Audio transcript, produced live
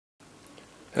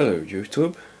Hello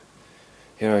YouTube,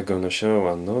 here I'm gonna show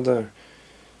another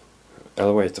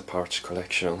elevator parts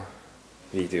collection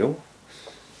video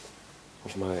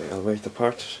of my elevator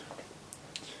parts.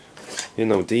 You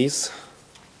know these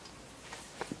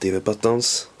divi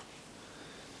buttons,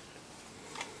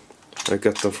 I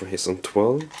got them for season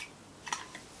 12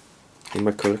 in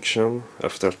my collection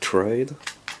after a trade.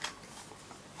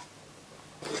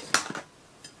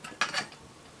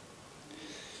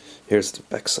 Here's the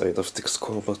backside of the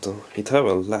skull button. It have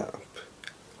a lamp.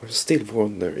 I still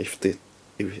wonder if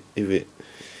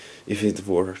it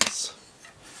works.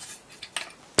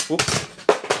 Oops.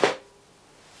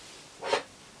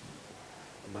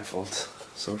 My fault.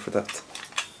 Sorry for that.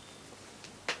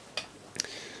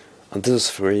 And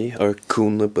those three are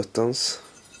Kune buttons,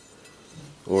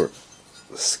 or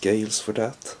scales for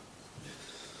that.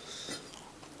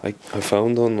 I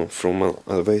found them from an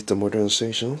elevator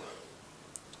modernization.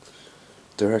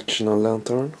 Directional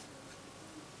lantern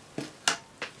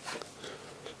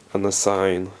and a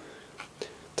sign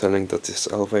telling that this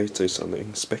elevator is under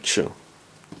inspection,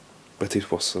 but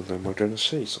it wasn't a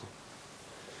modernization.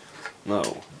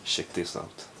 Now check this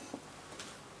out.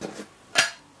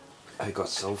 I got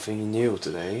something new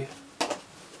today.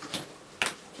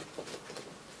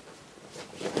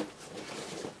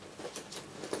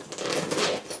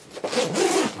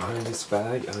 Behind this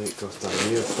bag I got a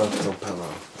new button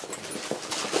panel.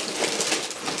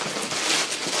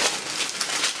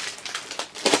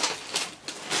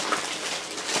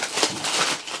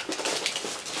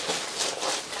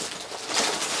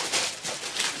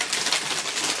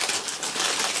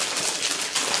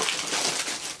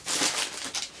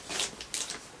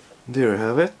 There you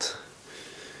have it.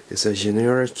 It's a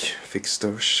generic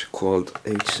fixtures called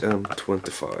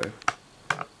HM25.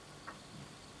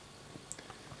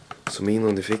 Zoom in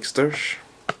on the fixtures.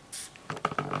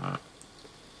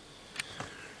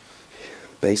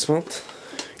 Basement,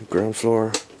 ground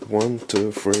floor 1,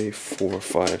 2, 3, 4,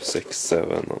 5, 6,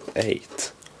 7 and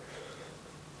 8.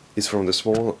 It's from the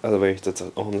small elevator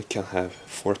that only can have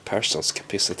 4 persons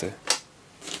capacity.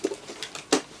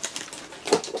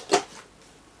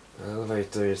 The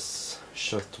elevator is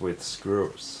shut with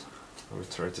screws. I will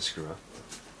try to screw up.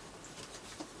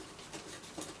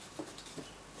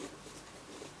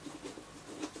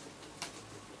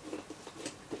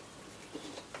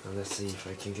 And let's see if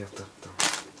I can get up there.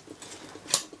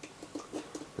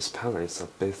 This panel is a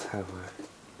bit heavy.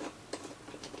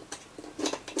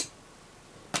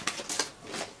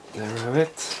 There we have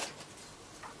it.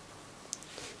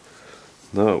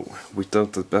 No,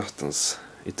 without the buttons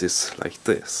it is like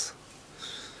this.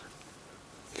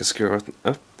 You can screw it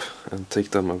up and take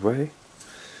them away.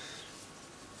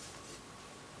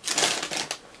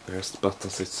 There's the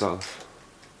buttons itself.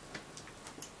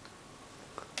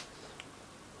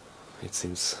 It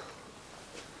seems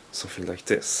something like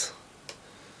this.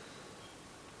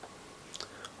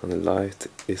 And the light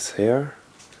is here.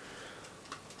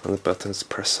 And the button is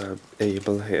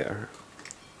pressable here.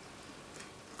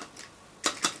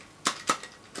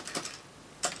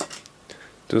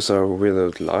 Those are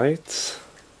without lights,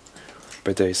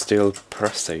 but they still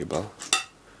pressable.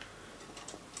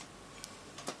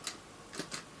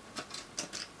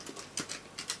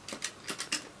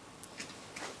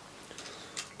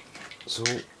 So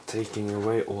taking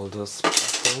away all those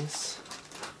buttons.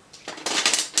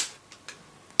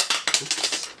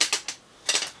 Oops.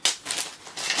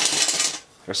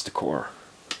 Here's the core.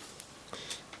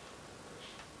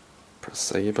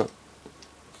 Pressable.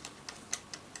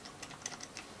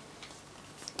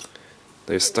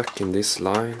 They're stuck in this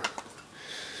line.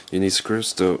 You need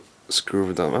screws to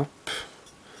screw them up.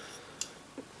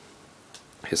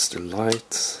 Here's the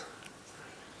light.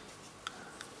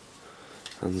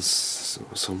 And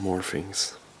some more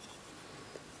things.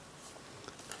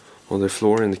 On the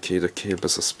floor indicator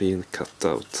cables has been cut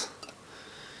out.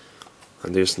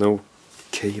 And there's no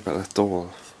cable at all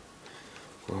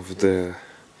of the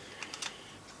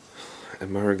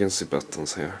emergency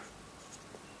buttons here.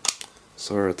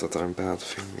 Sorry that I'm bad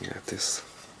filming at this.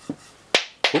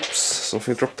 Oops,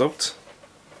 something dropped out.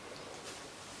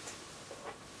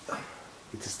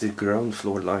 It is the ground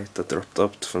floor light that dropped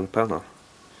out from the panel.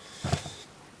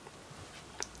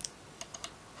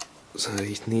 So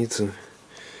it needs to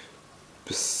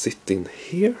sit in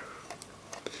here.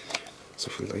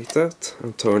 Something like that.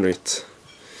 And turn it.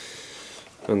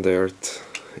 And there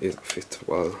it fit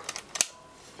well.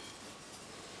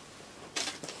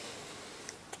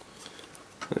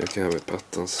 You can have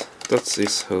buttons. That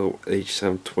is how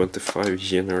HM25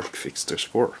 generic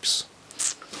fixtures works.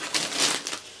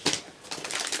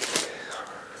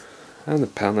 And the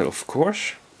panel, of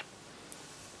course.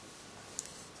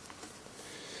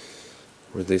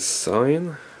 with this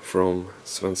sign from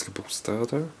Svenska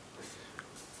Bostäder.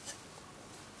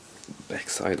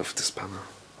 Backside of this panel.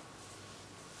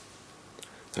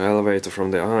 The elevator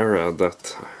from the area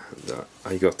that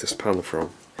I got this panel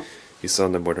from is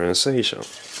under modernization.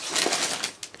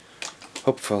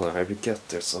 Hopefully I will get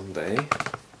there someday.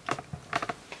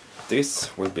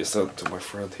 This will be sent to my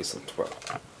friend, he's not well.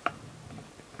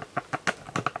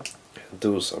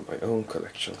 Those are my own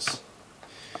collections.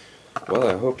 Well,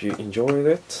 I hope you enjoyed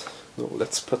it. Now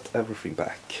let's put everything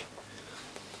back.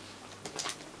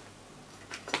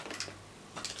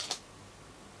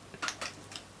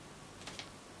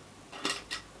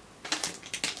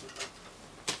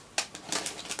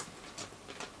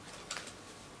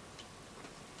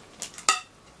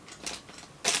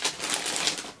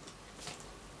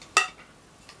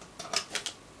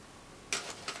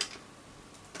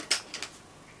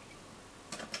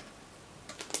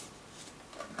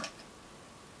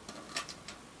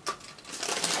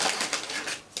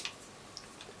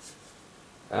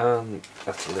 And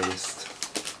at least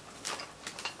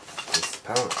this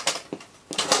panel.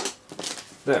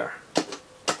 There.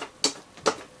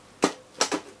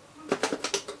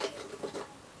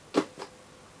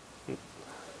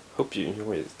 Hope you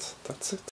enjoyed it. That's it.